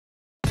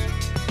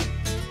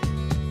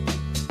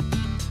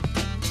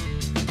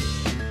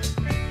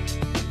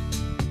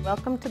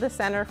Welcome to the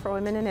Center for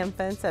Women and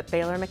Infants at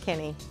Baylor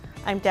McKinney.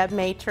 I'm Debra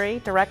Maitre,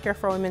 Director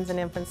for Women's and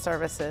Infant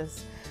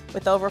Services.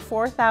 With over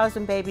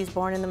 4,000 babies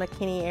born in the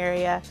McKinney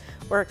area,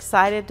 we're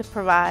excited to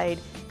provide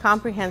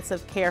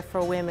comprehensive care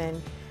for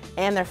women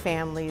and their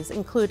families,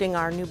 including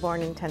our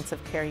newborn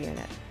intensive care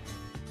unit.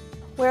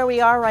 Where we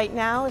are right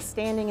now is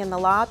standing in the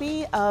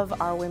lobby of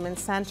our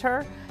Women's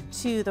Center.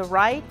 To the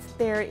right,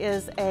 there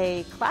is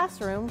a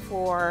classroom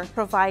for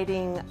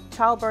providing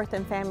childbirth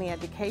and family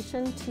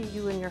education to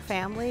you and your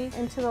family.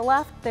 And to the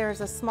left,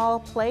 there's a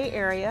small play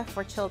area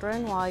for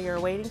children while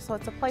you're waiting. So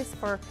it's a place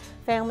for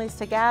families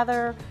to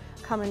gather,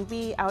 come and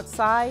be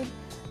outside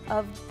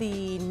of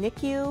the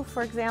NICU,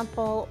 for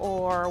example,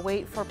 or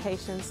wait for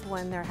patients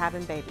when they're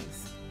having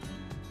babies.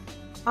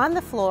 On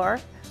the floor,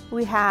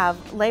 we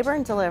have labor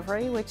and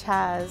delivery, which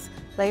has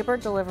labor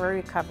delivery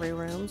recovery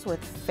rooms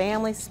with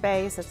family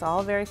space. It's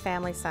all very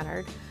family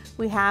centered.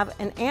 We have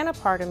an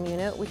antepartum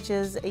unit, which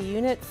is a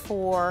unit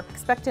for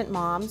expectant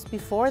moms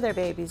before their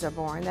babies are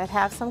born that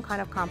have some kind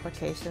of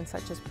complications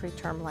such as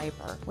preterm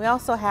labor. We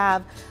also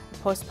have a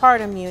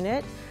postpartum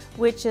unit,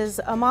 which is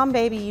a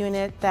mom-baby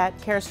unit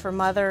that cares for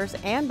mothers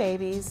and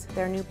babies,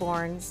 their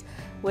newborns,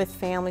 with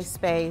family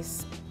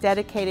space,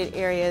 dedicated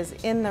areas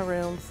in the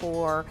room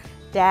for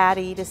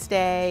daddy to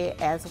stay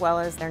as well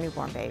as their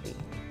newborn baby.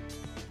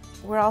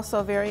 We're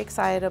also very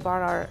excited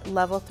about our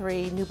Level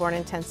 3 newborn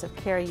intensive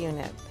care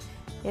unit.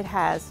 It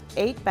has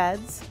 8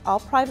 beds, all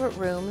private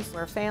rooms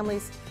where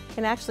families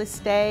can actually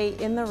stay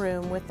in the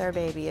room with their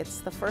baby.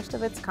 It's the first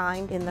of its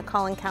kind in the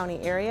Collin County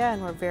area,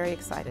 and we're very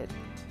excited.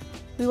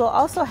 We will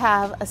also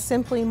have a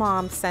Simply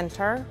Mom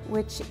Center,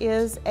 which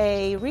is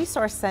a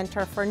resource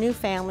center for new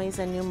families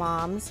and new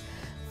moms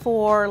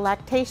for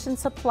lactation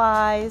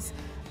supplies,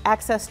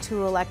 access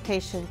to a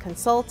lactation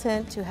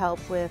consultant to help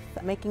with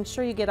making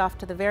sure you get off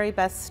to the very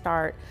best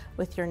start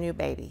with your new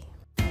baby.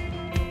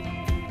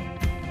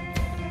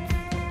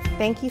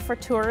 Thank you for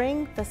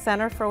touring the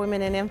Center for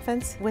Women and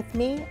Infants with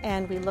me,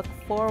 and we look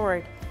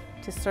forward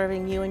to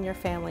serving you and your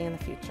family in the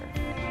future.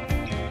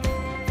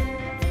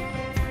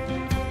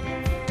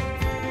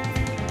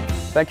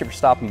 Thank you for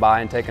stopping by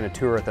and taking a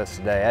tour with us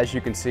today. As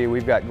you can see,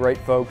 we've got great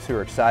folks who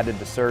are excited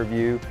to serve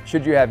you.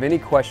 Should you have any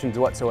questions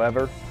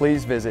whatsoever,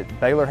 please visit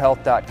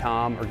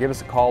BaylorHealth.com or give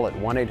us a call at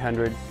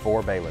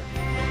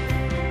 1-800-4BAYLOR.